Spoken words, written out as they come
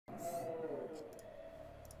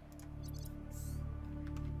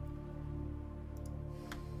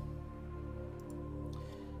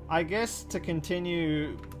I guess to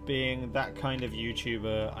continue being that kind of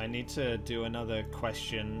YouTuber, I need to do another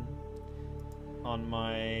question on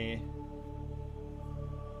my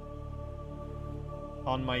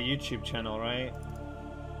YouTube channel, right?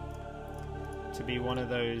 To be one of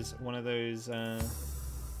those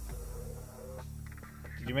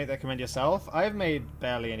did you make that command yourself? I've made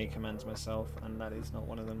barely any commands myself, and that is not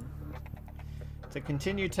one of them. To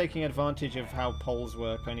continue taking advantage of how polls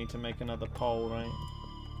work, I need to make another poll, right?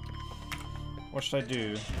 What should I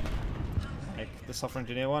do? Like the software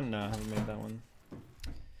engineer one? No, I haven't made that one.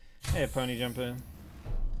 Hey, pony jumper.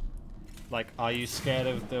 Like, are you scared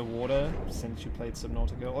of the water since you played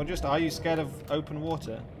Subnautica? Or just, are you scared of open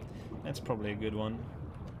water? That's probably a good one.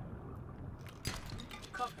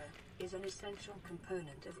 Copper is an essential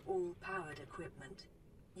component of all powered equipment.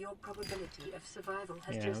 Your probability of survival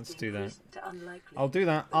has just increased to unlikely. I'll do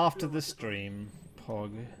that after the stream,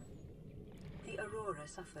 Pog. The Aurora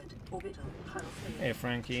suffered orbital hull failure. Hey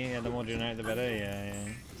Frankie, yeah, the more generic the better, yeah.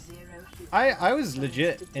 I was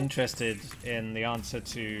legit interested in the answer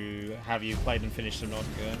to have you played and finished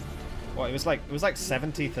Subnautica. What, it was like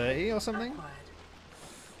 70-30 or something?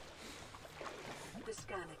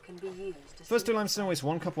 First do limestone, waste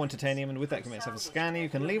 1 copper, 1 titanium, and with that commit yourself a scanner. You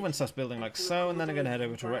can leave when stuff's building like so, and then I'm going to head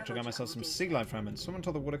over to Wreck to get myself some seaglide fragments. Someone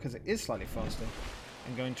told the water because it is slightly faster.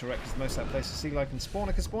 And going to Wreck because most of that place is seaglide can spawn.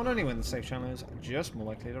 It can spawn only when the safe channel is just more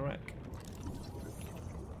likely to wreck.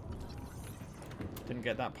 Didn't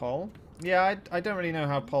get that poll. Yeah, I don't really know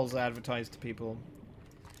how polls are advertised to people.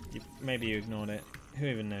 Maybe you ignored it. Who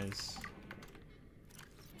even knows?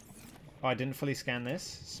 Oh, I didn't fully scan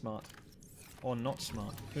this? Smart. Or not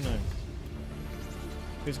smart. Who knows?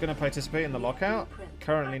 Who's going to participate in the lockout?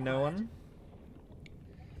 Currently no one.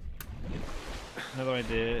 Another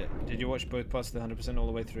idea. Did you watch both parts of the 100% all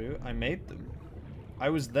the way through? I made them. I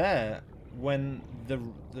was there when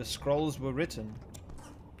the scrolls were written.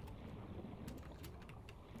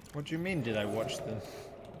 What do you mean, did I watch them?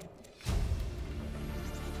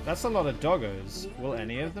 That's a lot of doggos. Will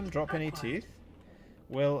any of them drop any teeth?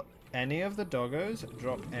 Will any of the doggos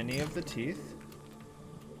drop any of the teeth?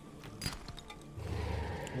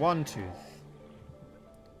 1 tooth.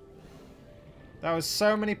 That was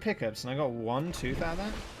so many pickups, and I got 1 tooth out of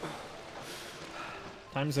that?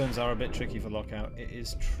 Time zones are a bit tricky for lockout. It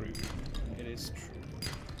is true. It is true.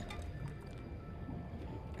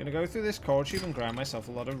 Gonna go through this coral tube and grab myself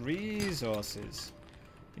a lot of resources.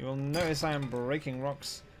 You will notice I am breaking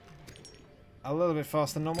rocks a little bit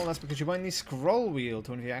faster than normal. That's because you bind the scroll wheel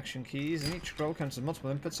to one of your action keys, and each scroll counts as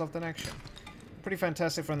multiple inputs of that action. Pretty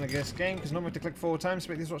fantastic for this game, because normally I have to click 4 times to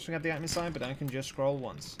make these rocks have the item inside, but I can just scroll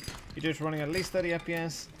once. You do it running at least 30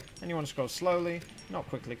 FPS, and you want to scroll slowly, not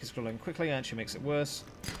quickly, because scrolling quickly actually makes it worse.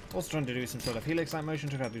 Also trying to do some sort of helix-like motion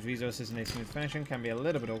to grab these resources in a smooth fashion can be a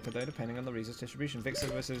little bit awkward though, depending on the resource distribution. Vixen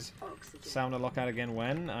versus Salvner lockout again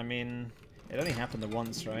when? I mean, it only happened the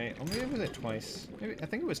once, right? Or maybe was it twice? Maybe, I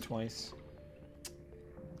think it was twice.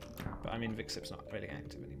 But I mean, Vixip's not really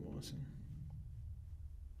active anymore, so...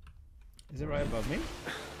 Is it right above me?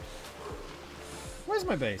 Where's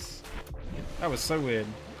my base? That was so weird.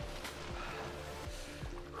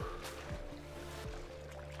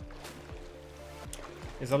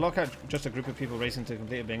 Is a lockout just a group of people racing to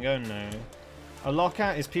complete a bingo? No. A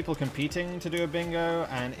lockout is people competing to do a bingo,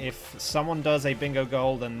 and if someone does a bingo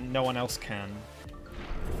goal, then no one else can.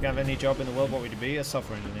 If you have any job in the world, what would you be? A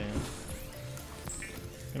software engineer.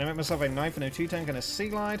 Gonna make myself a knife and a 2-tank and a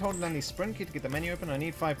seaglide. Holding down the sprint key to get the menu open. I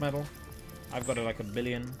need 5 metal. I've got like 1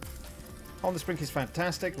 billion. Holding the sprint key is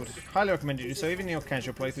fantastic. Would highly recommend you do so, even in your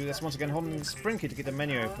casual playthrough. That's once again holding the sprint key to get the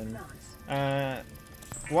menu open.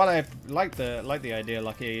 While I like the idea,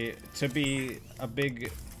 Lucky, to be a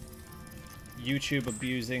big YouTube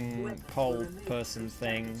abusing poll person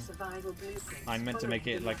thing, I meant to make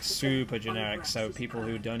it like super generic, so people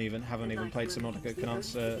who haven't even played Subnautica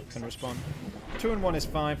can respond. 2 and 1 is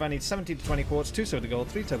 5. I need 70 to 20 quartz, 2 soda gold,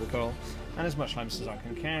 3 turbo coral, and as much limestone as I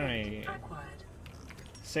can carry.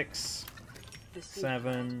 6,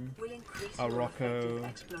 7, a Rocco,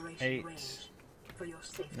 8,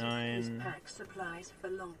 9. Pack supplies for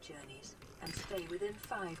long journeys and stay within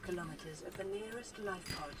 5 kilometers of the nearest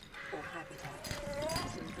life pod or habitat.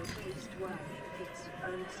 Simple-based wiring kits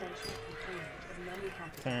are an essential component of many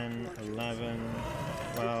habitats. 10, 11,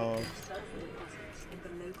 12,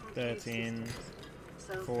 13,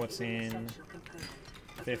 14,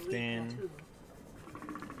 15.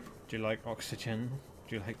 Do you like oxygen?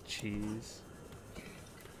 Do you like cheese?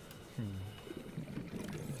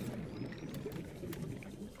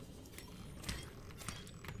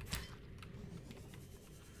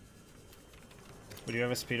 Would you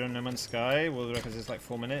ever speedrun No Man's Sky? Will the record is like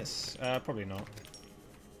 4 minutes? Probably not.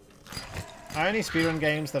 I only speedrun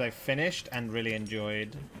games that I finished and really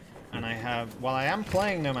enjoyed. And I have, while I am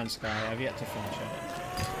playing No Man's Sky, I've yet to finish it.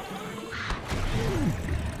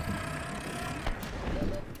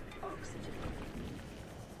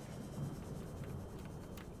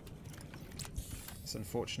 It's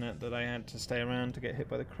unfortunate that I had to stay around to get hit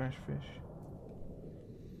by the crash fish.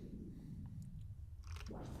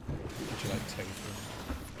 Would you like tofu?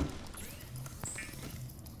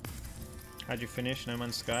 How'd you finish No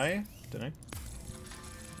Man's Sky? Don't know.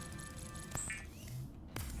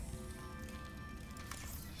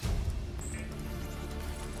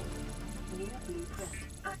 New blueprint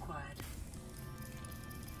acquired.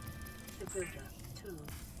 The builder tool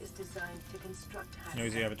is designed to construct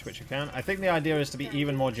Knows you have a Twitch account. I think the idea is to be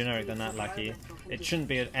even more generic than that, Lucky. It shouldn't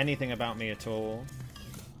be anything about me at all.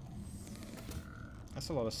 That's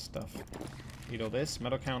a lot of stuff. Need all this.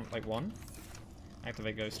 Metal count like 1.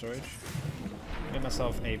 Activate ghost storage. Make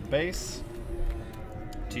myself a base.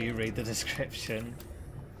 Do you read the description?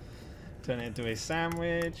 Turn it into a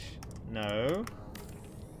sandwich. No.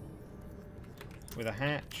 With a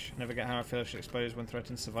hatch. Never get how I feel if exposed when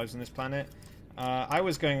threatened. Survives on this planet. I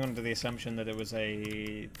was going under the assumption that it was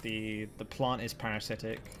the plant is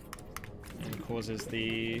parasitic and causes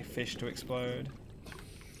the fish to explode.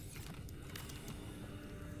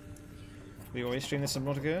 We always stream the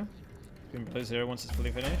Subnautica. Been below 0 once it's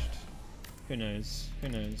fully finished. Who knows? Who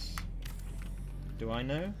knows? Do I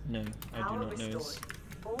know? No, I do not know.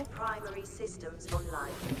 All primary systems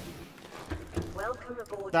online. Welcome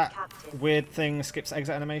aboard, that Captain. Weird thing skips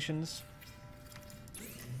exit animations.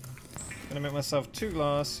 Gonna make myself 2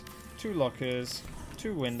 glass, 2 lockers,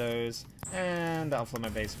 2 windows, and that'll flood my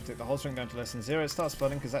base. If I take the whole string down to less than 0, it starts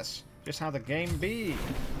flooding because that's just how the game be.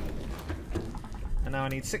 And now I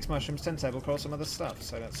need 6 mushrooms, 10 tablecloth, some other stuff.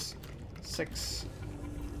 So that's 6.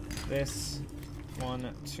 This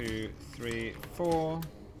 1, 2, 3, 4.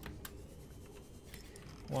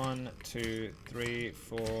 1, 2, 3,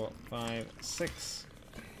 4, 5, 6.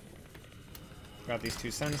 Grab these 2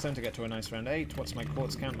 sandstone to get to a nice round 8. What's my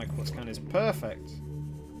quartz count? My quartz count is perfect.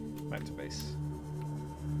 Back to base.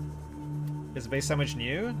 Is the base sandwich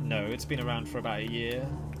new? No, it's been around for about a year.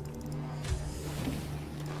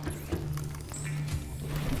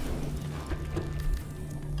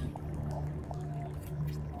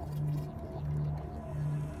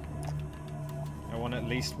 I want at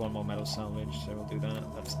least 1 more metal salvage, so we'll do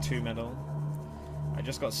that. That's 2 metal. I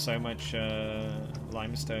just got so much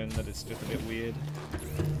limestone that it's just a bit weird.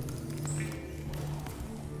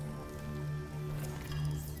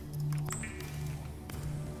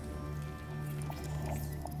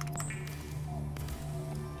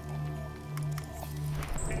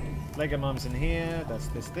 Lego Mom's in here, that's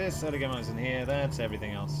this. Lego Mom's in here, that's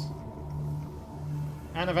everything else.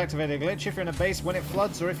 And I've activated a glitch. If you're in a base when it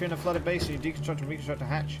floods, or if you're in a flooded base and you deconstruct and reconstruct a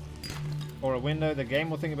hatch or a window, the game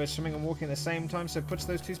will think about swimming and walking at the same time, so it puts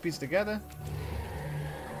those 2 speeds together.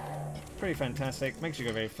 Pretty fantastic. Makes you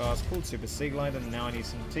go very fast. Called Super Seaglide, and now I need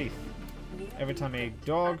some teeth. Every time a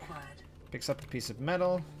dog picks up a piece of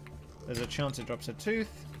metal, there's a chance it drops a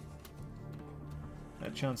tooth.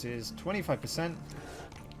 That chance is 25%.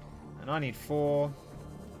 And I need 4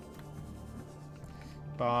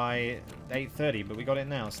 by 8:30, but we got it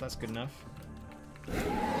now, so that's good enough.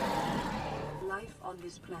 Life on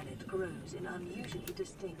this planet grows in unusually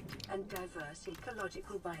distinct and diverse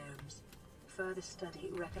ecological biomes. Further study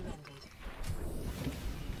recommended.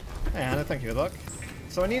 Hey Hannah, thank you for the luck.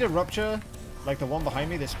 So I need a rupture, like the one behind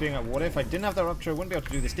me that's spewing out water. If I didn't have that rupture, I wouldn't be able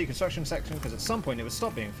to do this deconstruction section, because at some point it would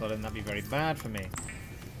stop being flooded, and that'd be very bad for me.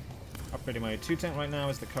 Upgrading my 2 tank right now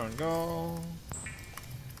is the current goal.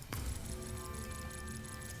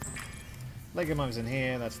 Lego Mom's in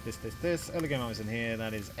here, that's this. Lego Mom's in here,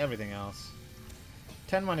 that is everything else.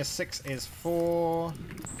 10 minus 6 is 4.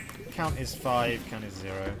 Count is 5, count is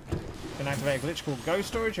 0. Can activate a glitch called Ghost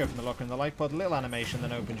Storage, open the locker in the life pod, little animation,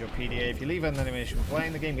 then opens your PDA. If you leave an animation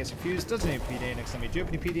playing, the game gets confused, doesn't need PDA. Next time you do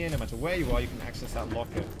open your PDA, no matter where you are, you can access that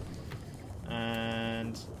locker.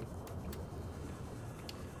 And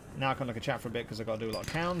now I can look at chat for a bit because I've got to do a lot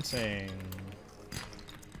of counting.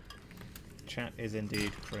 Chat is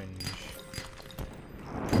indeed cringe.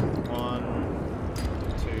 1,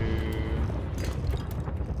 2,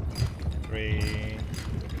 3.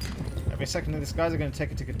 Every second of these guys are going to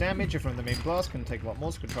take a tick of damage. If we're in the main blast, going to take a lot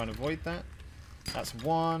more, so we're going to try and avoid that. That's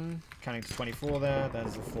 1. Counting to 24 there.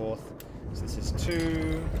 There's the 4th. So this is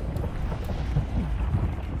 2.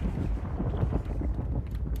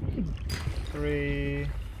 3.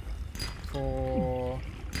 4.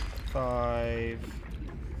 5.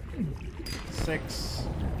 6. 6,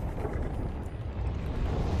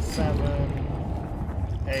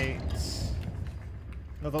 7, 8.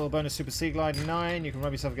 Another little bonus super seaglide. 9. You can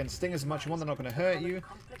rub yourself against stingers as much as you want. They're not going to hurt you.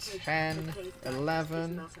 10,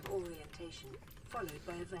 11,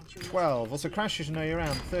 12. Also crashes know you're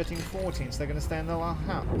around. 13, 14. So they're going to stay in the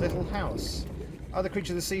little house. Other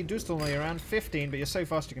creatures of the sea do still know you're around. 15, but you're so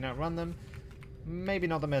fast you can outrun them. Maybe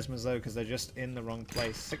not the mesmers though, because they're just in the wrong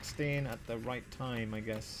place. 16 at the right time, I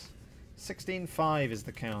guess. 16.5 is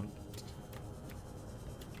the count.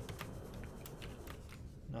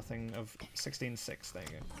 Nothing of 16.6. There you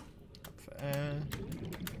go. Up for air.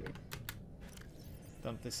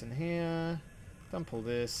 Dump this in here. Dump all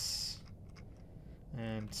this.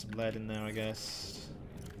 And some lead in there, I guess.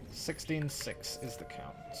 16.6 is the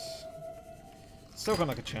count. Still gone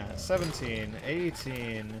like a chat. 17,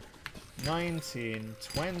 18, 19,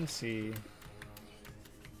 20,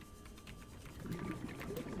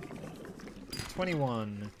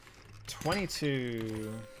 21,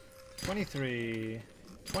 22, 23,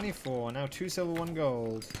 24. Now 2 silver, 1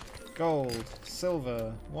 gold. Gold,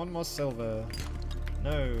 silver, 1 more silver.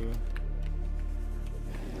 No.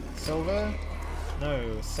 Silver?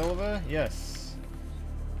 No. Silver? Yes.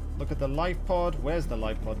 Look at the life pod. Where's the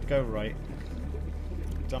life pod? Go right.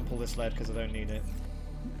 Dump all this lead because I don't need it.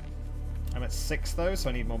 I'm at 6 though, so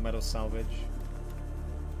I need more metal salvage.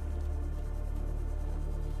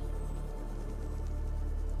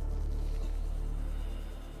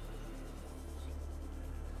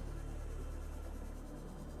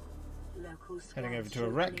 Heading over to a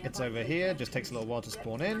wreck. It's over here. Just takes a little while to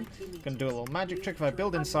spawn in. Gonna do a little magic trick. If I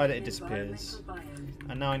build inside it, it disappears.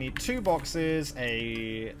 And now I need 2 boxes,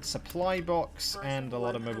 a supply box, and a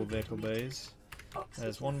lot of mobile vehicle bays.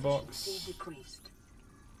 There's 1 box.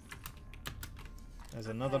 There's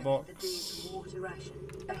another box.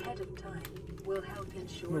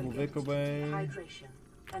 Mobile vehicle bay. Mobile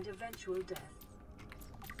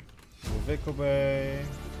vehicle bay.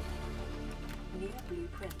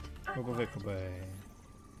 Mobile vehicle bay.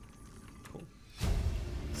 Cool.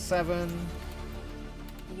 7.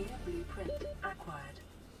 New blueprint acquired.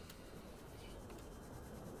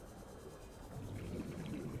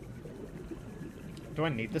 Do I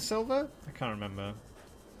need the silver? I can't remember.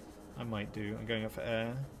 I might do. I'm going up for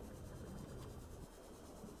air.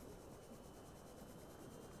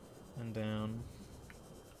 And down.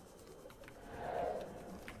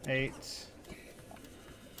 8.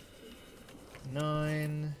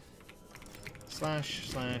 9. Slash,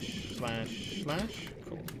 slash, slash, slash.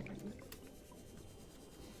 Cool.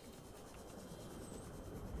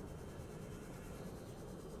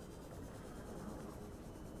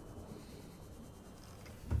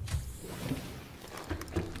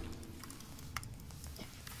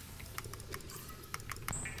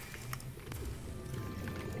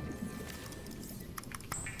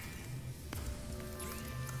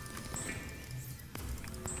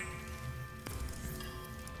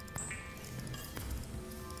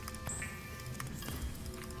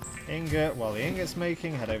 Ingot, while the ingot's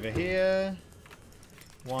making, head over here.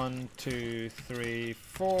 1, 2, 3,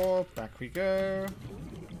 4. Back we go.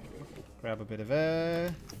 Grab a bit of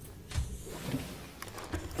air.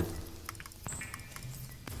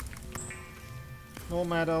 More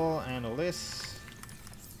metal and all this.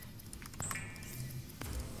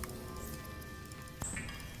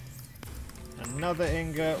 Another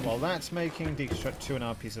ingot. While that's making, deconstruct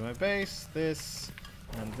 2.5 pieces of my base. This.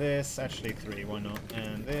 And this, actually 3, why not?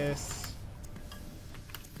 And this.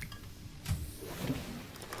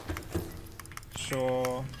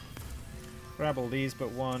 Sure. Grab all these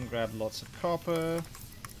but 1, grab lots of copper.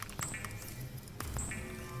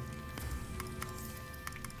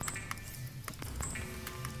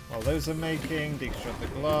 While those are making, deconstruct the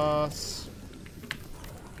glass.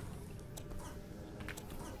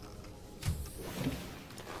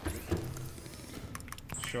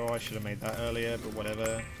 Sure, I should have made that earlier, but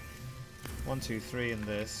whatever. 1, 2, 3 in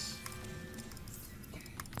this.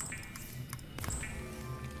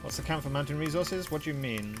 What's the count for mountain resources? What do you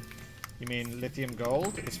mean? You mean lithium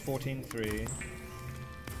gold? It's 14.3.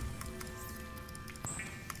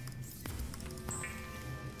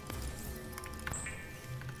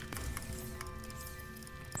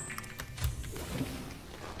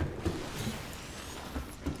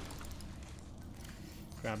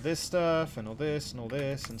 Grab this stuff, and all this, and all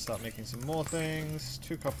this, and start making some more things.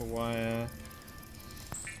 2 copper wire.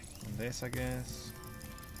 And this, I guess.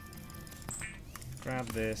 Grab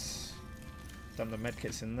this. Dump the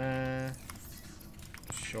medkits in there.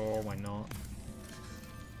 Sure, why not?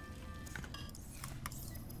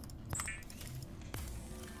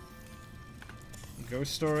 Go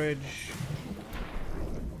storage.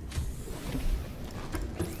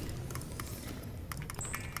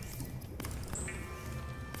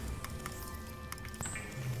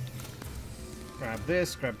 Grab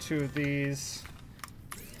this, grab 2 of these.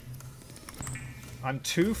 I'm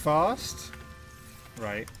too fast?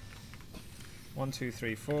 Right. 1, 2,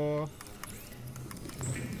 3, 4.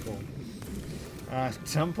 Cool.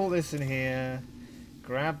 Dump all this in here.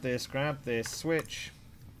 Grab this, switch.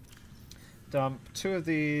 Dump 2 of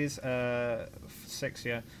these, 6,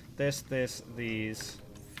 yeah. This, these.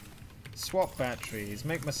 Swap batteries,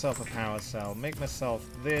 make myself a power cell, make myself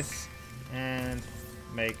this, and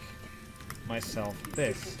make myself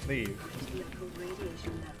this. Leave. Local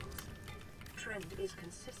radiation levels. Trend is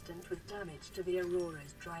consistent with damage to the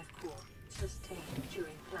Aurora's drive core, sustained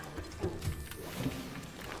during planet fall.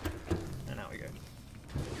 And out we go.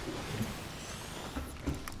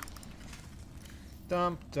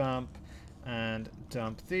 Dump, and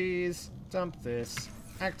dump these, dump this,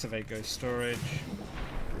 activate ghost storage,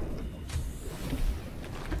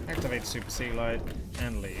 activate super seaglide,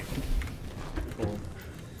 and leave. Cool.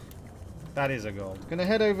 That is a gold. Gonna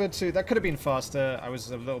head over to... That could have been faster. I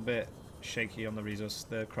was a little bit shaky on the resource,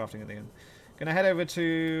 the crafting at the end. Gonna head over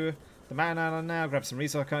to the mountain island now, grab some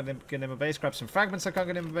resource I can't get in my base, grab some fragments I can't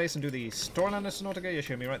get in my base, and do the storyline of Subnautica. You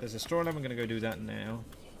show me right, there's a storyline. I'm gonna go do that now.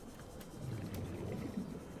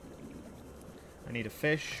 I need a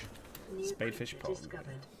fish. Spadefish pond.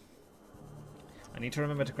 I need to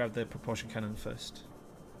remember to grab the propulsion cannon first.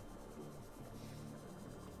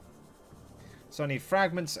 So I need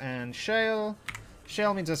fragments and shale.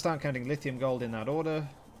 Shale means I start counting lithium gold in that order.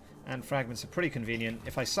 And fragments are pretty convenient.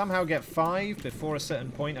 If I somehow get 5 before a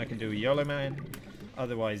certain point, I can do a YOLO man.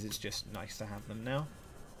 Otherwise, it's just nice to have them now.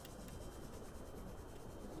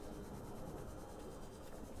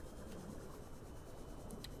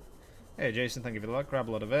 Hey Jason, thank you for the luck. Grab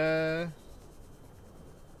a lot of air.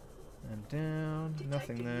 And down.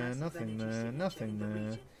 Nothing there, nothing there, nothing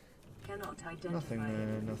there. Nothing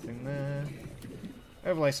there, nothing there.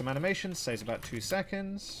 Overlay some animations, saves about 2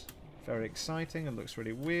 seconds. Very exciting, it looks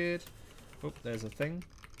really weird. Oop, there's a thing.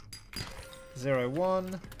 0,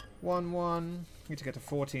 1, 1, 1. Need to get to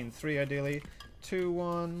 14, 3 ideally. 2,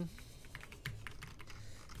 1.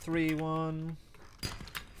 3, 1.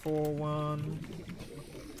 4, 1.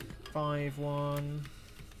 5, 1.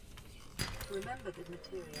 Remember that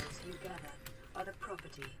materials you gather are the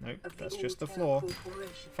property. Nope, of that's the just the All-Terra floor.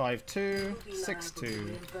 Corporation. 5, 2, You will be 6, liable to 2,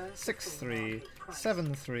 reimburse 6, the full 3, market price.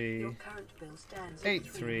 7, 3, Your current bill stands at 8,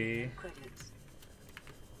 3 3, million credits.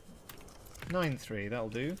 9, 3. That'll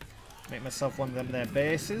do. Make myself one of them there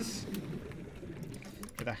bases.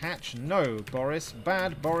 With a hatch. No, Boris.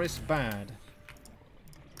 Bad, Boris, bad.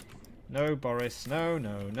 No, Boris. No,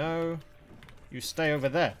 no, no. You stay over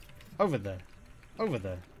there. Over there. Over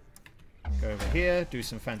there. Go over here, do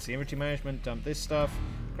some fancy inventory management, dump this stuff,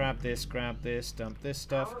 grab this, dump this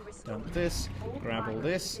stuff, dump this, grab all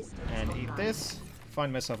this, and eat this.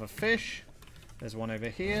 Find myself a fish. There's one over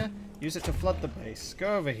here. Use it to flood the base.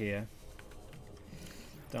 Go over here.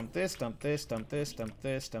 Dump this, dump this, dump this, dump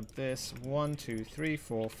this, dump this. 1, 2, 3,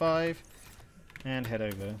 4, 5. And head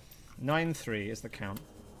over. 9, 3 is the count.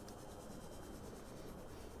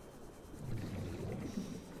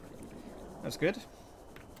 That's good.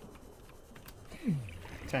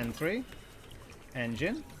 10, 3.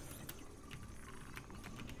 Engine.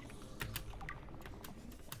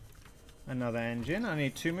 Another engine. I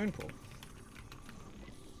need 2 moonpool.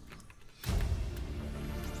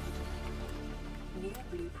 New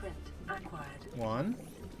blueprint acquired. 1.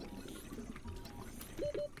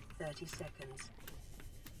 30 seconds.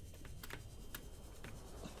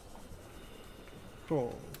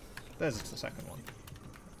 Cool. There's the second one.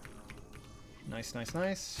 Nice, nice,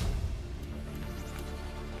 nice.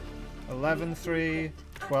 11, 3,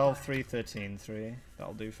 12, 3, 13, 3.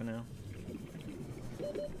 That'll do for now.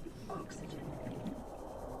 Oxygen.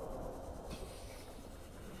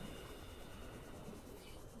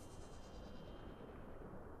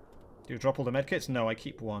 Do you drop all the medkits? No, I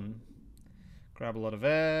keep 1. Grab a lot of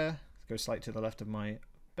air. Go slightly to the left of my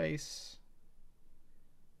base.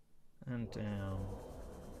 And down.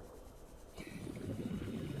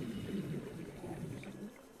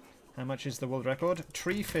 How much is the world record?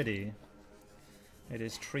 Tree Fiddy. It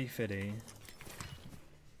is Tree Fiddy.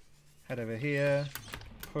 Head over here.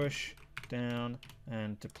 Push. Down.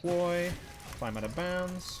 And deploy. Climb out of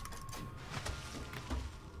bounds.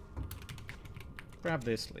 Grab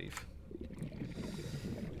this, leaf.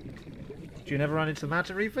 Do you never run into the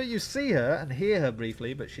Mountain Reaper? You see her and hear her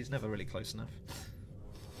briefly, but she's never really close enough.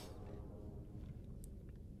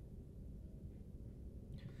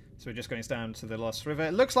 So we're just going down to the Lost River.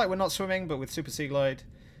 It looks like we're not swimming, but with Super Seaglide,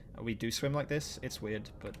 we do swim like this. It's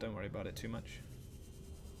weird, but don't worry about it too much.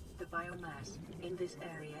 The biomass in this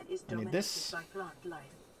area is I need dominated this. by plant life.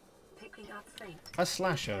 picking up faint A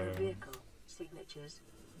slasher. vehicle signatures.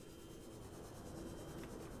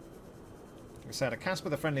 I said, a Casper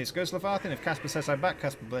the friendliest ghost Leviathan. If Casper says I back,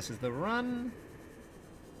 Casper blesses the run.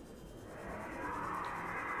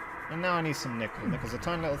 And now I need some nickel. Nickel's a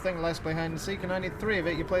tiny little thing, lies behind the seek, and I need 3 of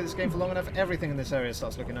it. You play this game for long enough, everything in this area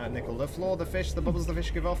starts looking like nickel. The floor, the fish, the bubbles the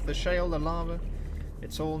fish give off, the shale, the lava.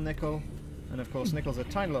 It's all nickel. And of course, nickel's a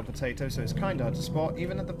tiny little potato, so it's kind of hard to spot,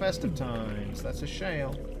 even at the best of times. That's a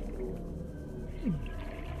shale.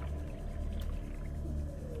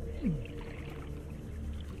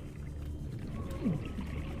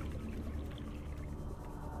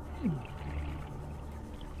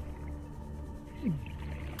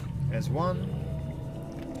 There's one.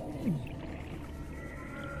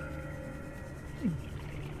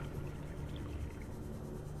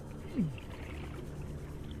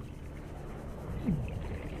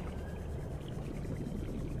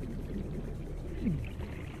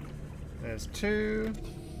 There's 2.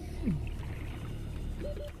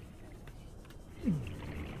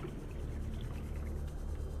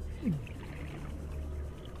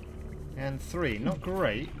 And 3. Not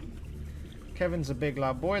great. Kevin's a big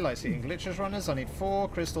loud boy, likes eating glitches runners. I need 4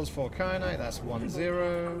 crystals, 4 kyanite. That's 1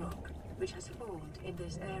 0. Rock, which has formed in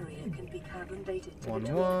this area, can be carbon dated to 1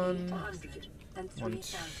 between 1. 800 and 1 3,000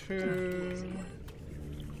 years 2. ago.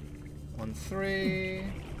 1 3.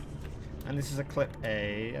 And this is a clip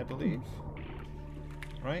A, I believe.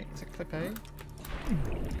 Right? Is it clip A?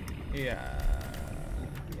 Yeah.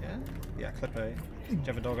 Yeah? Yeah, clip A. Do you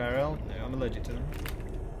have a dog IRL? No, I'm allergic to them.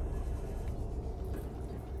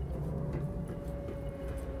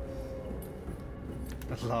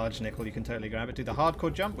 A large nickel, you can totally grab it. Do the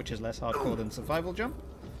hardcore jump, which is less hardcore than survival jump.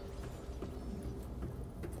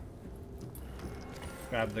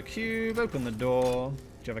 Grab the cube, open the door.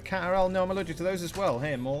 Do you have a cat RL? No, I'm allergic to those as well.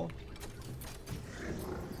 Hey, more.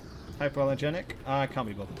 Hypoallergenic? I can't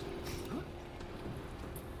be bothered.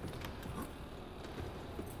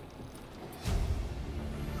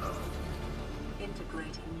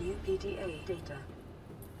 Integrating new PDA data.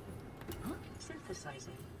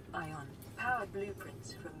 Synthesizing ion powered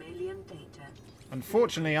blueprints from alien data.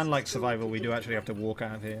 Unfortunately, unlike survival, we do actually have to walk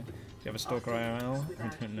out of here. Do you have a stalker IRL? I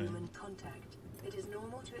Without don't know. human contact, it is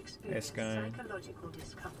normal to experience This guy. psychological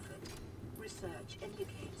discomfort. Research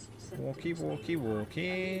indicates Walkie, symptoms walkie, may work walkie.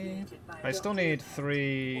 alleviated by I still doctor need or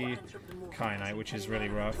 3 anthropomorphizing kyanite, which is an really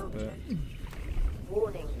rough, but object.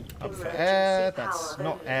 Warning. up for Emergency air. That's power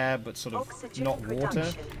not only. air, but sort of Oxygen not water.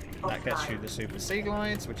 production That gets you offline. the super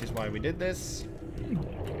seaglides, which is why we did this.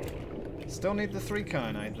 Still need the 3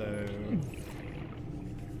 kyanite though.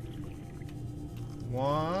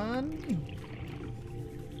 1.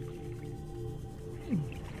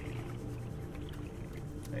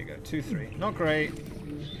 There you go, 2, 3. Not great,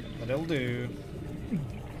 but it'll do.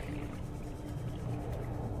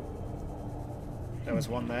 There was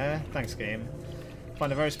 1 there. Thanks, game.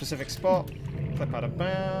 Find a very specific spot. Clip out of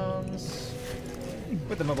bounds.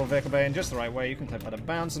 With the mobile vehicle bay in just the right way, you can clip out of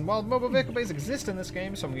bounds. And while mobile vehicle bays exist in this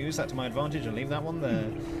game, so I'm going to use that to my advantage and leave that one there.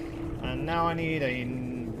 And now I need a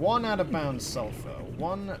 1 out of bounds sulfur.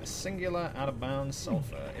 1 singular out of bounds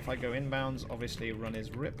sulfur. If I go inbounds, obviously run is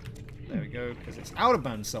rip. There we go, because it's out of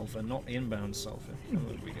bounds sulfur, not inbound sulfur. Oh,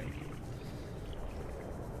 there we go.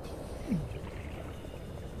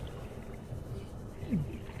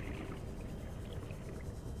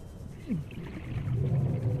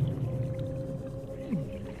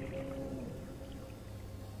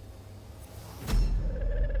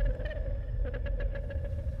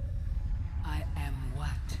 I am what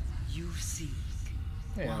you seek.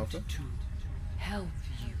 Hey, Want Alpha. to help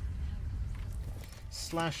you.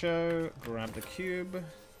 Slasho, grab the cube.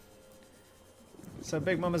 So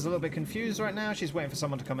Big Mama's a little bit confused right now. She's waiting for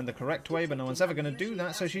someone to come in the correct way, but no one's ever going to do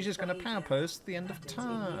that, so she's just going to power post the end of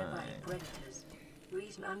time.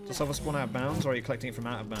 Does Silver spawn out of bounds, or are you collecting it from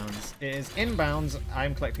out of bounds? It is inbounds,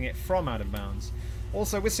 I'm collecting it from out of bounds.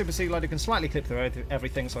 Also, with Super Seaglide, you can slightly clip through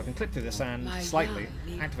everything, so I can clip through the sand My slightly, young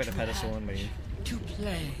need activate a to pedestal, and leave. To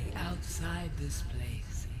play outside this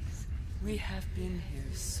place. We have been here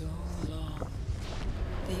so long.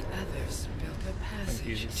 The others built a passage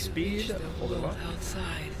use to speed, reach the hold it world up.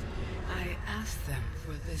 outside. I asked them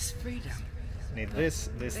for this freedom. Need this,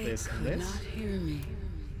 this, They this, and could this. not hear me.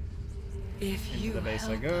 If Into you the base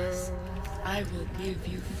I help go. us, I will give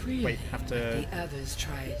you freely. Wait, have to- what the others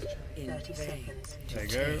tried in 30 vain seconds. to There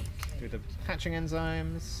you go. take. Do the hatching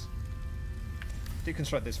enzymes.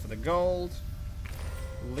 Deconstruct this for the gold.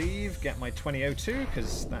 Leave, get my 2002,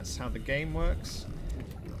 because that's how the game works.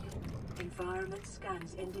 Environment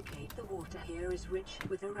scans indicate the water here is rich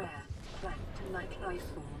with a rare plant-like life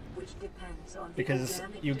form, which depends on the Because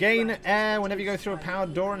organic you gain derivatives air whenever you go produced through a by the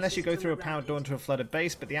powered door, unless you go through a ecosystem powered door around into a flooded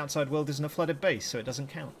base, but the outside world isn't a flooded base, so it doesn't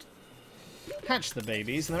count. Hatch the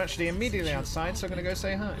babies, and they're actually immediately outside, so I'm going to go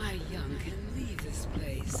say hi. My young can leave this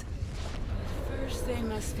place. But first they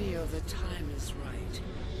must feel the time is right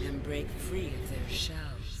and break free of their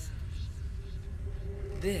shells.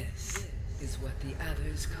 This is what the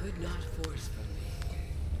others could not force from me.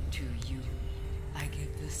 To you, I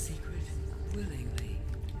give the secret willingly.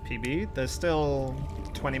 PB, there's still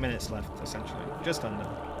 20 minutes left, essentially. Just under.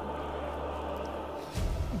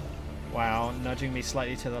 Wow, nudging me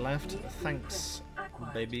slightly to the left. Thanks,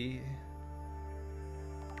 baby.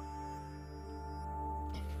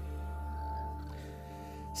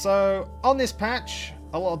 So, on this patch,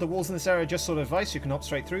 a lot of the walls in this area are just sort of ice. You can hop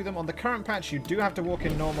straight through them. On the current patch, you do have to walk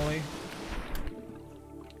in normally.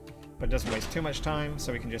 But it doesn't waste too much time,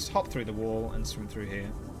 so we can just hop through the wall and swim through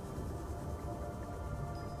here.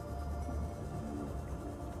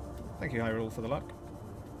 Thank you, Hyrule, for the luck.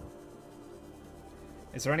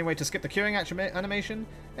 Is there any way to skip the queuing animation?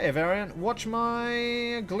 Hey, Variant, watch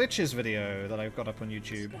my glitches video that I've got up on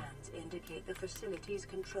YouTube. Scans indicate the facility's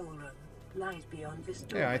control room lies beyond this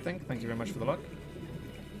Yeah, I think. Thank you very much for the luck.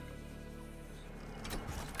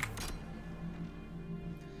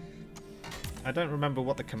 I don't remember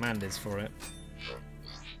what the command is for it.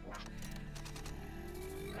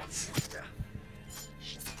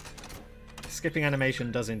 Skipping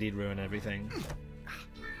animation does indeed ruin everything.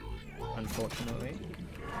 Unfortunately.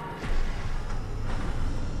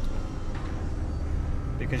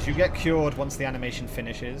 Because you get cured once the animation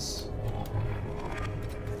finishes.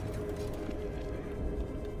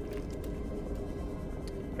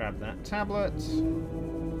 Grab that tablet.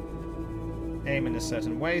 Aim in a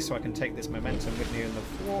certain way so I can take this momentum with me in the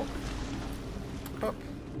walk. Up.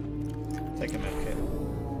 Take a medkit.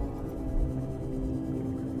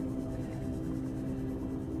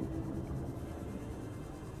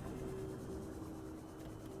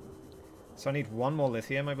 So I need one more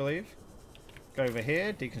lithium, I believe. Go over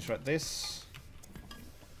here, deconstruct this.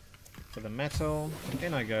 For the metal.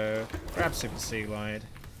 In I go. Grab Super Seaglide.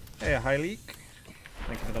 Hey, high leak.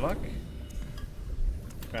 Thank you for the luck.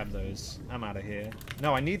 Grab those. I'm out of here.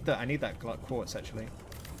 No, I need that quartz actually.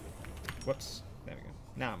 Whoops. There we go.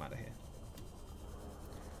 Now I'm out of here.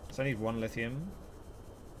 So I need one lithium.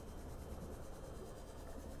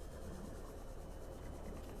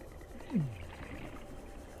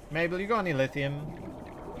 Mabel, you got any lithium?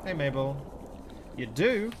 Hey, Mabel. You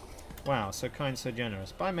do? Wow, so kind, so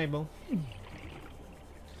generous. Bye, Mabel.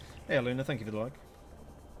 Hey, Luna, thank you for the like.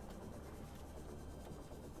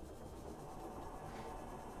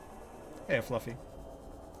 Hey, Fluffy.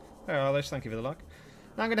 Hey, Alice, thank you for the luck.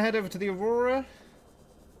 Now I'm going to head over to the Aurora.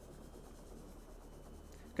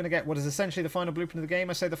 Going to get what is essentially the final blueprint of the game.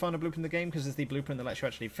 I say the final blueprint of the game because it's the blueprint that lets you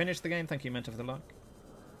actually finish the game. Thank you, Mentor, for the luck.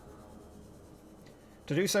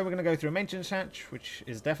 To do so, we're going to go through a maintenance hatch, which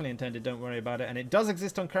is definitely intended, don't worry about it. And it does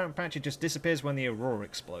exist on current patch, it just disappears when the Aurora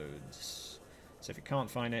explodes. So if you can't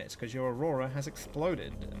find it, it's because your Aurora has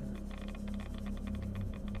exploded.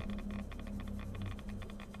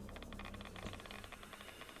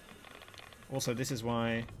 Also, this is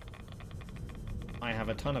why I have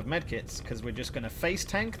a ton of medkits, because we're just going to face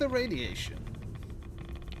tank the radiation.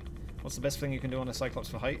 What's the best thing you can do on a Cyclops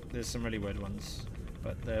for height? There's some really weird ones,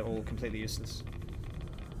 but they're all completely useless.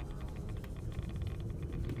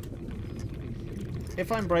 If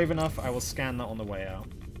I'm brave enough, I will scan that on the way out.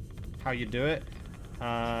 How you do it?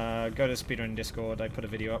 Go to Speedrun Discord. I put a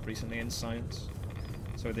video up recently in Science.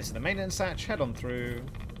 So this is the maintenance hatch. Head on through.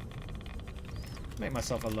 Make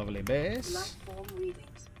myself a lovely base.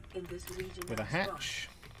 With a hatch.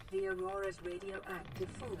 The Aurora's radioactive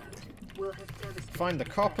fallout will have devastated. Find the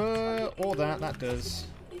copper, or that does,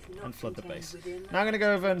 and flood the base. Now I'm going to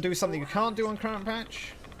go over and do something you can't do on current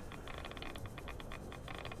patch.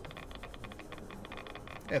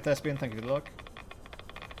 Hey, Thespian, thank you for the luck.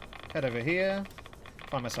 Head over here,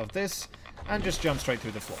 find myself this, and just jump straight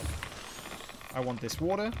through the floor. I want this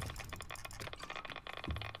water.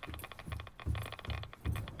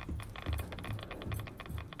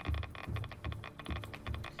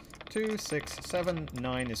 Two, 6, 7,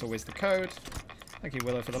 9 is always the code. Thank you,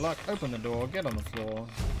 Willow, for the luck. Open the door, get on the floor,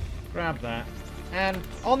 grab that. And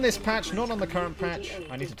on this patch, not on the current patch,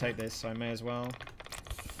 I need to take this, so I may as well.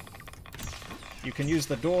 You can use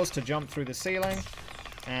the doors to jump through the ceiling,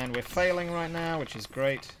 and we're failing right now, which is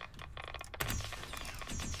great.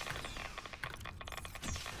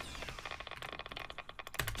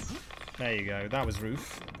 There you go, that was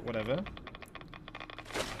roof, whatever.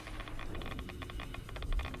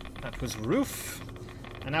 That was roof.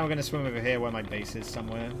 And now we're going to swim over here where my base is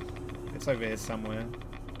somewhere. It's over here somewhere.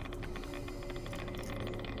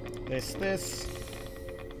 This.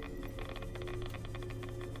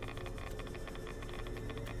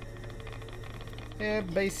 Here,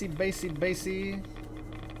 basey.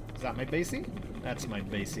 Is that my basey? That's my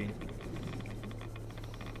basey.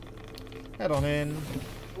 Head on in.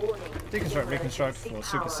 Deconstruct, reconstruct for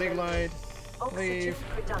super seaglide. Leave.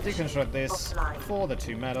 Deconstruct this for the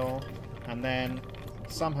 2 metal. And then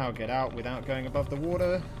somehow get out without going above the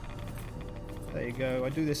water. There you go. I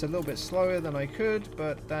do this a little bit slower than I could,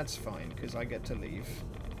 but that's fine because I get to leave.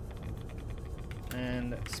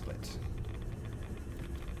 And split.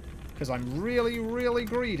 Because I'm really, really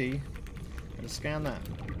greedy. I'm going to scan that.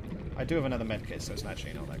 I do have another medkit, so it's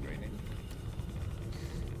actually not that greedy.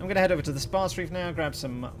 I'm going to head over to the Sparse Reef now, grab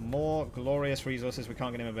some more glorious resources we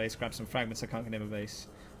can't get in a base, grab some fragments I can't get in a base.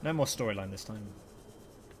 No more storyline this time.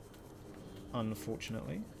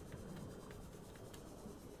 Unfortunately.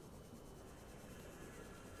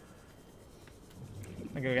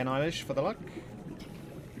 Thank you again, Eilish, for the luck.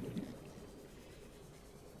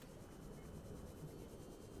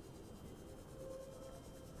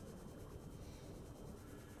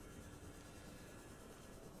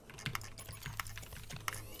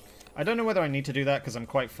 I don't know whether I need to do that because I'm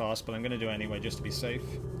quite fast, but I'm going to do it anyway just to be safe.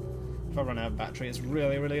 If I run out of battery, it's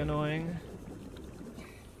really, really annoying.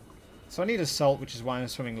 So I need a salt, which is why I'm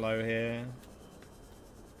swimming low here.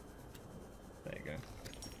 There you go.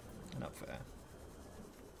 And up there.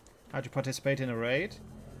 How'd you participate in a raid?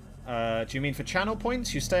 Do you mean for channel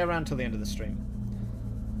points? You stay around till the end of the stream.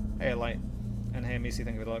 Hey, Light. And hey, Missy,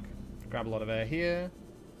 thank you for the luck. Grab a lot of air here.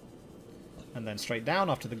 And then straight down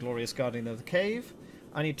after the glorious guardian of the cave.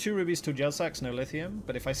 I need 2 rubies, 2 gel sacks, no lithium.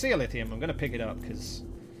 But if I see a lithium, I'm going to pick it up, because...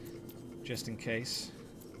 just in case.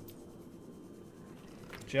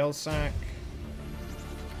 Gel sack.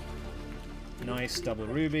 Nice, double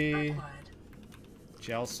ruby.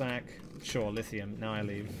 Gel sack. Sure, lithium. Now I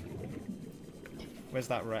leave. Where's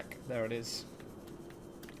that wreck? There it is.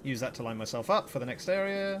 Use that to line myself up for the next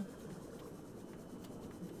area.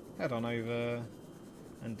 Head on over.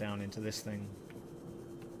 And down into this thing.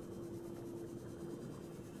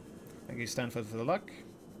 Thank you, Stanford, for the luck.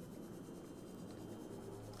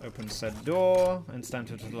 Open said door, and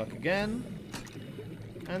Stanford for the luck again.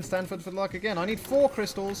 And Stanford for the luck again. I need 4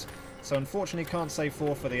 crystals, so unfortunately can't say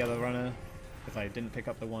 4 for the other runner, because I didn't pick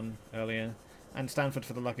up the one earlier. And Stanford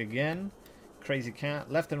for the luck again. Crazy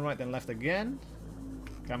cat. Left and right, then left again.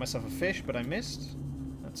 Got myself a fish, but I missed.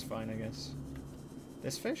 That's fine, I guess.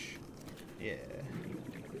 This fish? Yeah.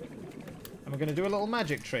 And we're going to do a little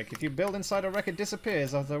magic trick. If you build inside a wreck, it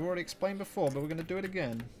disappears, as I've already explained before, but we're going to do it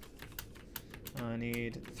again. I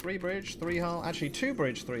need 3 bridge, 3 hull. Actually, 2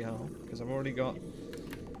 bridge, 3 hull, because I've already got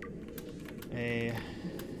a...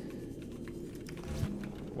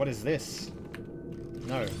 What is this?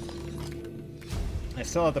 No. I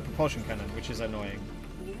still have the propulsion cannon, which is annoying.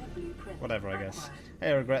 Whatever, I guess.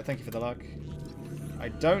 Hey, Regret, thank you for the luck. I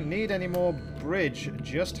don't need any more bridge,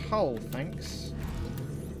 just hull, thanks.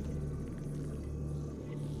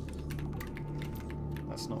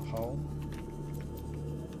 That's not hull.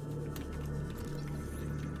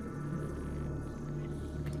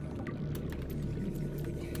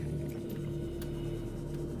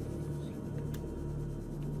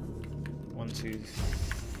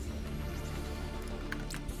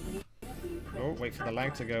 Oh, wait for the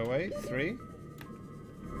lag to go away. 3.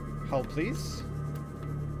 Hull, please.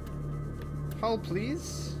 Hull,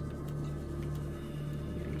 please.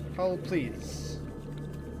 Hull, please.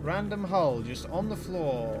 Random hull, just on the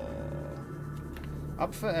floor.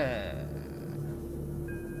 Up for air.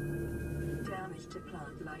 Damage to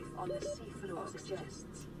plant life on the seafloor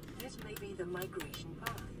suggests this may be the migration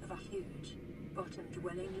path of a huge,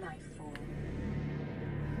 bottom-dwelling life form.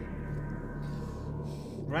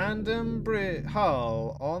 Random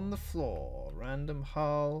hull on the floor. Random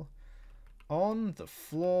hull on the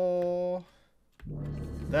floor.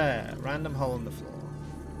 There. Random hull on the floor.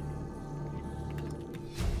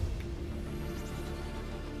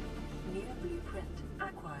 New blueprint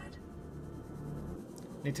acquired.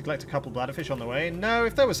 Need to collect a couple bladderfish on the way. No,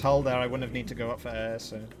 if there was hull there, I wouldn't have need to go up for air.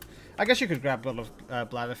 So, I guess you could grab a bottle of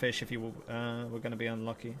bladderfish if you were going to be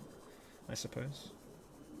unlucky, I suppose.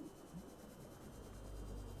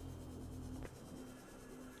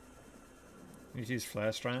 You use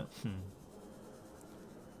flare strat?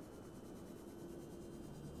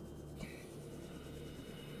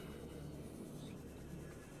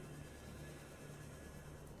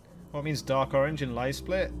 What means dark orange in live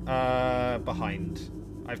split? Behind.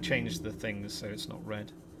 I've changed the things so it's not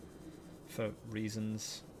red. For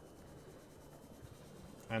reasons.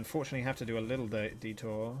 I unfortunately have to do a little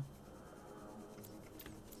detour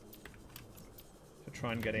to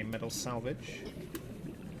try and get a metal salvage.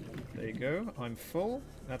 There you go, I'm full.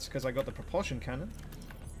 That's because I got the propulsion cannon.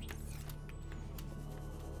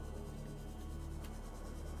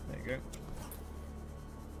 There you go.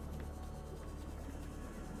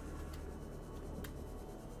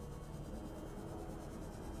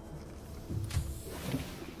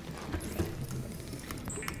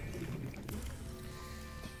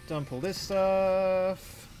 Dump all this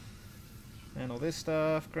stuff. And all this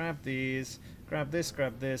stuff. Grab these. Grab this,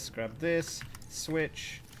 grab this, grab this.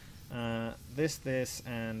 Switch. This,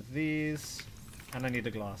 and these. And I need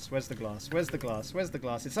a glass. Where's the glass? Where's the glass? Where's the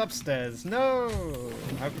glass? It's upstairs. No!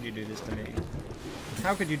 How could you do this to me?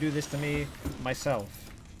 How could you do this to me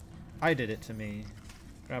myself? I did it to me.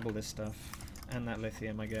 Grab all this stuff. And that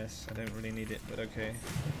lithium, I guess. I don't really need it, but okay.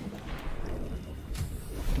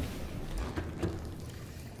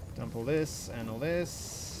 Dump all this, and all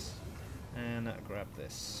this. And grab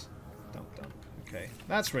this. Dump, dump. Okay.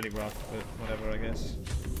 That's really rough, but whatever, I guess.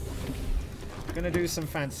 Gonna do some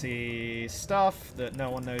fancy stuff that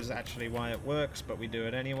no one knows actually why it works, but we do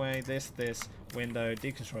it anyway. This, window,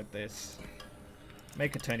 deconstruct this.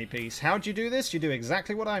 Make a tiny piece. How'd you do this? You do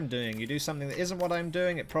exactly what I'm doing. You do something that isn't what I'm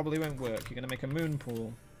doing, it probably won't work. You're gonna make a moon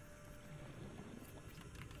pool.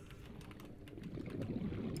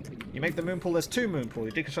 You make the moon pool, there's two moon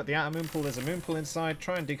pools. You deconstruct the outer moon pool, there's a moon pool inside.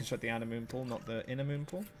 Try and deconstruct the outer moon pool, not the inner moon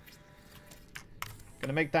pool.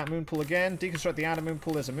 Gonna make that moon pool again. Deconstruct the outer moon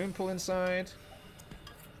pool, there's a moon pool inside.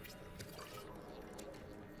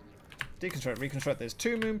 Deconstruct, reconstruct, there's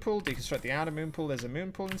two moon pool. Deconstruct the outer moon pool, there's a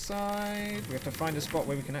moon pool inside. We have to find a spot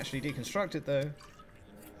where we can actually deconstruct it though.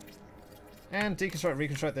 And deconstruct,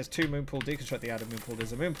 reconstruct, there's two moon pool. Deconstruct the outer moon pool,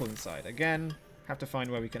 there's a moon pool inside. Again, have to find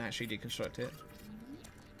where we can actually deconstruct it.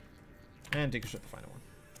 And deconstruct the final one.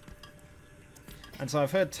 And so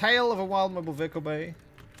I've heard Tale of a Wild Mobile Vehicle Bay.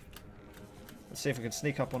 Let's see if we can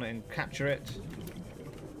sneak up on it and capture it.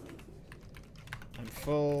 I'm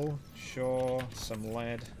full. Sure. Some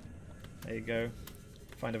lead. There you go.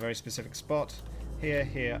 Find a very specific spot. Here,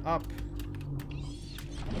 here, up.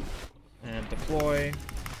 And deploy.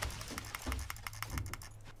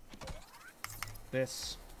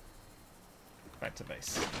 This. Back to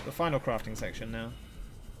base. The final crafting section now.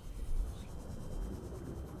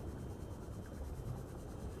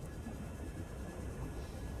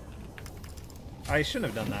 I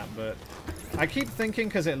shouldn't have done that, but I keep thinking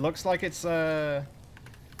because it looks like it's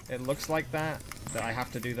it looks like that I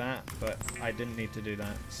have to do that, but I didn't need to do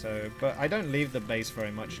that. So, but I don't leave the base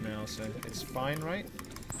very much now, so it's fine, right?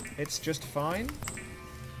 It's just fine,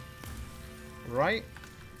 right?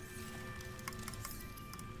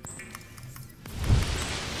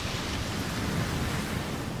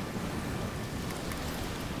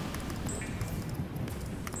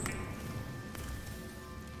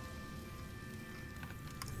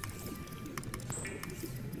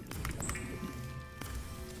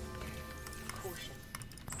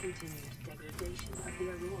 Continued degradation of the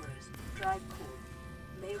Aurora's drive core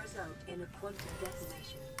may result in a quantum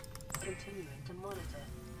detonation. Continuing to monitor.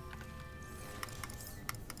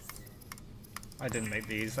 I didn't make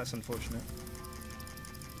these, that's unfortunate.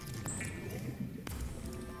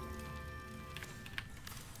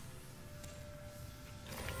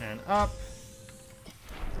 And up.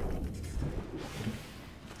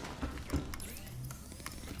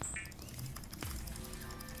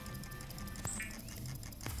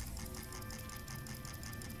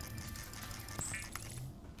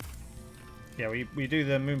 Yeah, we do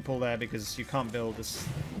the moon pool there because you can't build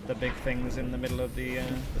the big things in the middle of the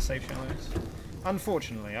safe shallows.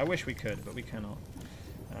 Unfortunately, I wish we could, but we cannot.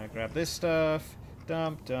 Grab this stuff.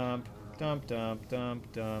 Dump, dump, dump, dump,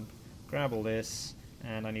 dump, dump. Grab all this,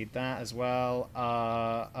 and I need that as well.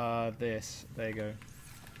 This. There you go.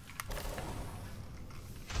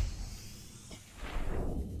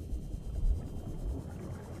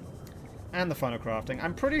 And the final crafting.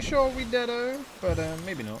 I'm pretty sure we did-o, but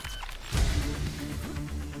maybe not.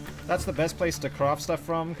 That's the best place to craft stuff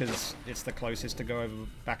from, because it's the closest to go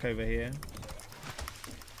back over here.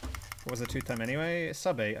 What was the tooth time anyway?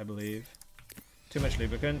 Sub 8, I believe. Too much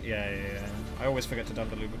lubricant? Yeah. I always forget to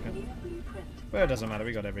dump the lubricant. But it doesn't matter,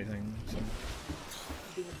 we got everything. So.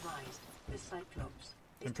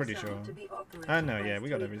 I'm pretty sure. No, yeah, we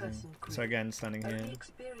got everything. So again, standing here. Only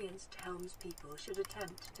experienced helmspeople should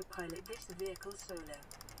attempt to pilot this vehicle solo.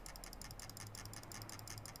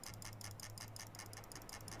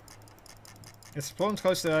 It spawns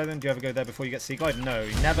close to the island. Do you ever go there before you get seaglide? No,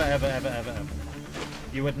 never, ever, ever, ever, ever.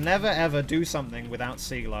 You would never, ever do something without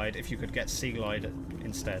seaglide if you could get seaglide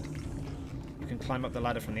instead. You can climb up the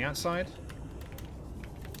ladder from the outside.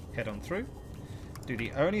 Head on through. Do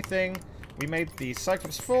the only thing we made the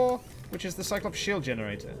Cyclops for, which is the Cyclops shield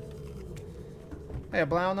generator. Hey,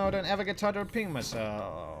 Blau, no, I don't ever get tired of repeating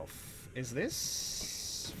myself. Is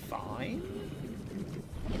this fine?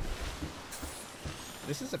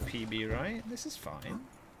 This is a PB, right? This is fine.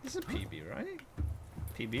 This is a PB, right?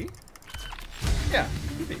 PB? Yeah,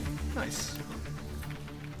 PB. Nice.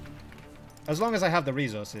 As long as I have the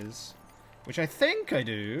resources, which I think I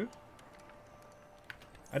do.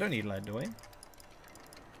 I don't need lead, do I?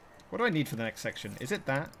 What do I need for the next section? Is it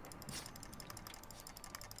that?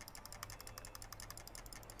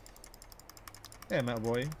 Yeah, Metal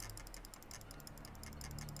Boy.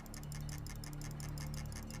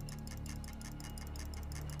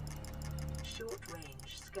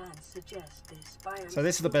 Short-range scans suggest this bio. So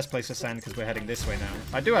this is the best place to stand because we're heading this way now.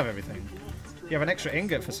 I do have everything. You have an extra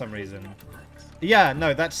ingot for some reason. Yeah,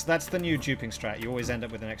 no, that's the new duping strat. You always end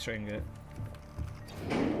up with an extra ingot.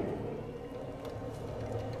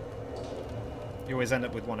 You always end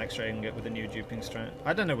up with one extra ingot with a new duping strat.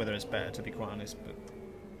 I don't know whether it's better, to be quite honest, but...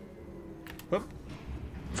 Whoop.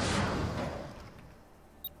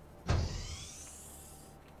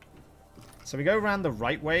 So we go around the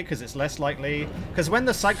right way because it's less likely... Because when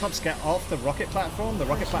the Cyclops get off the rocket platform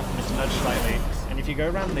is nudged slightly. And if you go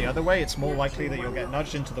around the other way, it's more likely that you'll get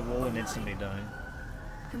nudged into the wall and instantly die.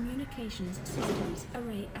 Communications systems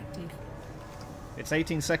array active. It's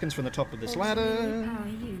 18 seconds from the top of this ladder. Power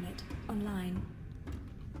unit online.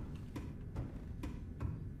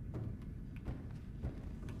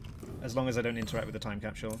 As long as I don't interact with the time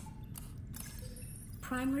capsule.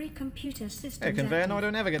 Primary computer systems. Hey, conveyor, no, I active.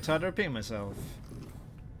 don't ever get tired of repeating myself.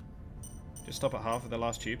 Just stop at half of the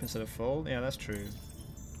last tube instead of full. Yeah, that's true.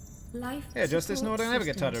 Life Yeah, Justice, no, I support don't ever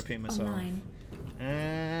get tired of systems repeating myself. online.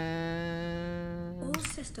 And... All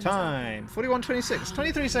systems Time. 41:26.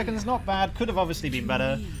 23 seconds, not bad. Could have obviously been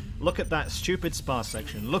better. Look at that stupid Sparse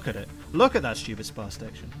section. Look at it. Look at that stupid Sparse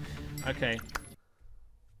section. Okay.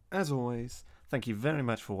 As always, thank you very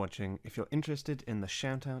much for watching. If you're interested in the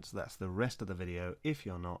shoutouts, that's the rest of the video. If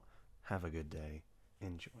you're not, have a good day.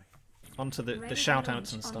 Enjoy. On to the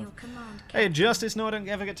shoutouts and stuff. Hey, Justice, no, I don't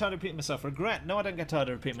ever get tired of repeating myself. Regret, no, I don't get tired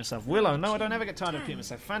of repeating myself. Willow, no, I don't ever get tired of repeating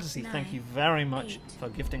myself. Fantasy, thank you very much for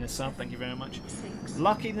gifting a sub. Thank you very much.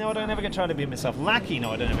 Lucky, no, I don't ever get tired of repeating myself. Lackey, no,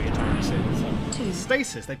 I don't ever get tired of repeating myself.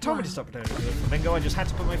 Stasis, they told me to stop pretending to be a flamingo. I just had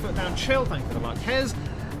to put my foot down. Chill, thank you for the luck. Hez,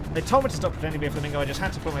 they told me to stop pretending to be a flamingo. I just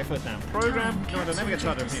had to put my foot down. Program, no, I don't ever get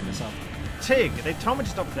tired of repeating myself. Tig, they told me to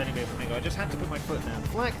stop pretending to be a flamingo, I just had to put my foot down.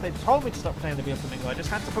 Black, they told me to stop pretending to be a flamingo, I just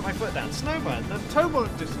had to put my foot down. Snowbird, they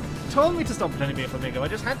told me to stop pretending to be a flamingo, I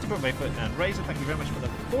just had to put my foot down. Razor, thank you very much for the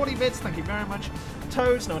 40 bits, thank you very much.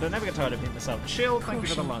 Toads, no, I don't ever get tired of being myself. Chill, thank you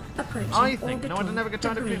for the luck. I think, no, I don't ever get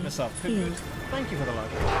tired of being myself. Thank you for the luck.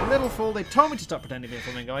 Little Fool, they told me to stop pretending to be a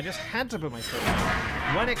flamingo, I just had to put my foot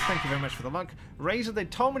down. Rennick, thank you very much for the luck. Razor, they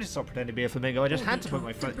told me to stop pretending to be a flamingo, I just had to put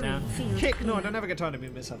my foot down. Kick, no, I don't ever get tired of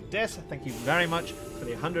being myself. Des, thank you very much for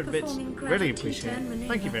the 100 bits. Really appreciate it.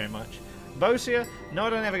 Thank you very much. Bosia, no, I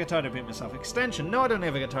don't ever get tired of beating myself. Extension, no, I don't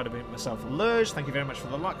ever get tired of beating myself. Lurge, thank you very much for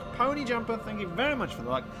the luck. Pony Jumper, thank you very much for the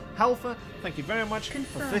luck. Helfer, thank you very much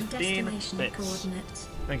for 15 bits.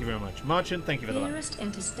 Thank you very much. Merchant, thank you for the luck.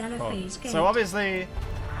 Oh. So obviously,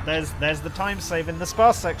 there's the time save in the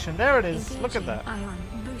Sparse section. There it is. Look at that.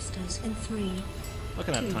 Look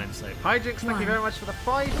at that time save. Hijix, thank you very much for the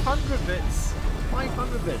 500 bits.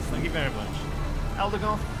 500 bits, thank you very much.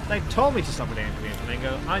 Eldergoth, they told me to stop pretending to be a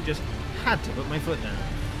flamingo. I just had to put my foot down.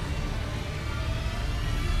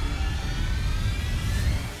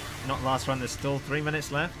 Not last run, there's still 3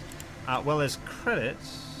 minutes left. Well, there's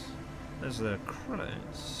credits. There's the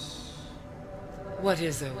credits. What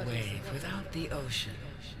is a wave without the ocean?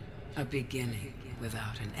 A beginning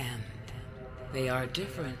without an end. They are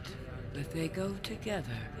different, but they go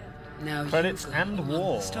together. Now Credits you go and among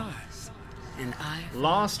war. the stars, and I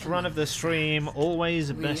Last follow run of the stream,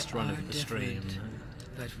 always We best run are of the stream. different,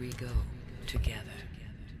 but we go together.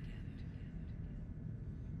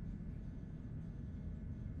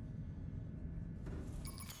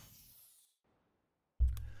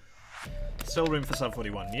 Still room for sub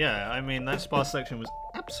 41. Yeah, I mean, that Sparse section was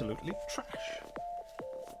absolutely trash.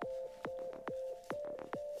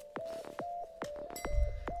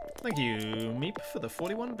 Thank you, Meep, for the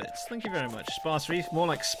 41 bits. Thank you very much. Sparse Reef, more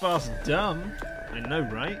like Sparse Dumb. I know,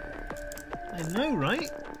 right? I know,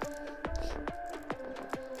 right?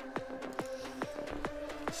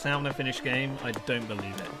 Salvner finish game? I don't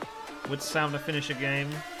believe it. Would Salvner finish a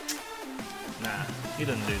game? Nah, he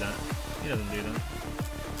doesn't do that. He doesn't do that.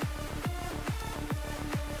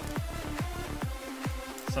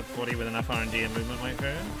 Sub 40 with enough RNG and movement weight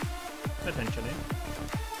period? Potentially.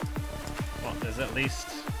 What, there's at least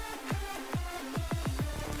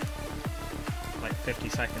like 50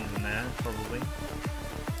 seconds in there, probably.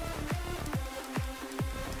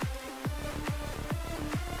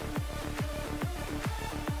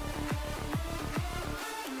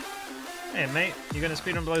 Hey mate, you gonna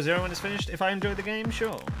speedrun below 0 when it's finished? If I enjoy the game,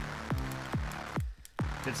 sure.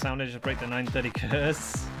 Did Salvner just break the 930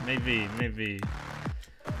 curse? Maybe, maybe.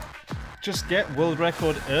 Just get world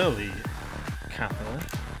record early, Kappa.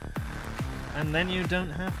 And then you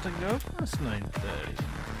don't have to go past 930.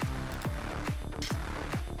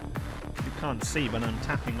 You can't see, but I'm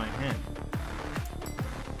tapping my head.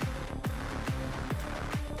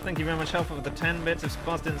 Thank you very much, Helper, for the 10 bits. If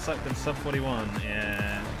Sparse didn't suck, then sub 41.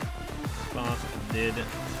 Yeah. Sparse did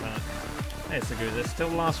suck. Hey, it's a good. There's still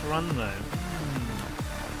last run though.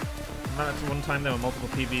 That's one time there were multiple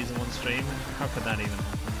PBs in one stream. How could that even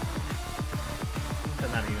happen? How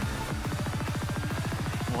could that even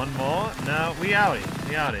happen? One more? No, we outie.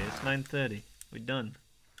 We outie. It's 9:30. We're done.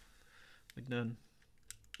 We're done.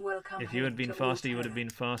 Welcome if you had been to faster, you Altera. would have been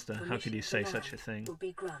faster. How could you say Permission such a thing? will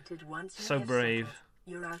be granted once you So have brave.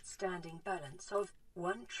 settled your outstanding balance of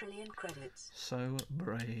 1 trillion credits. So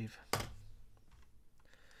brave.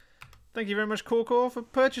 Thank you very much, Corcor, for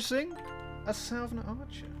purchasing a Salvner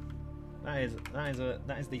Archer.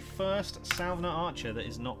 That is the first Salvner Archer that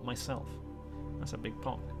is not myself. That's a big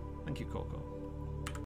pop. Thank you, Corcor.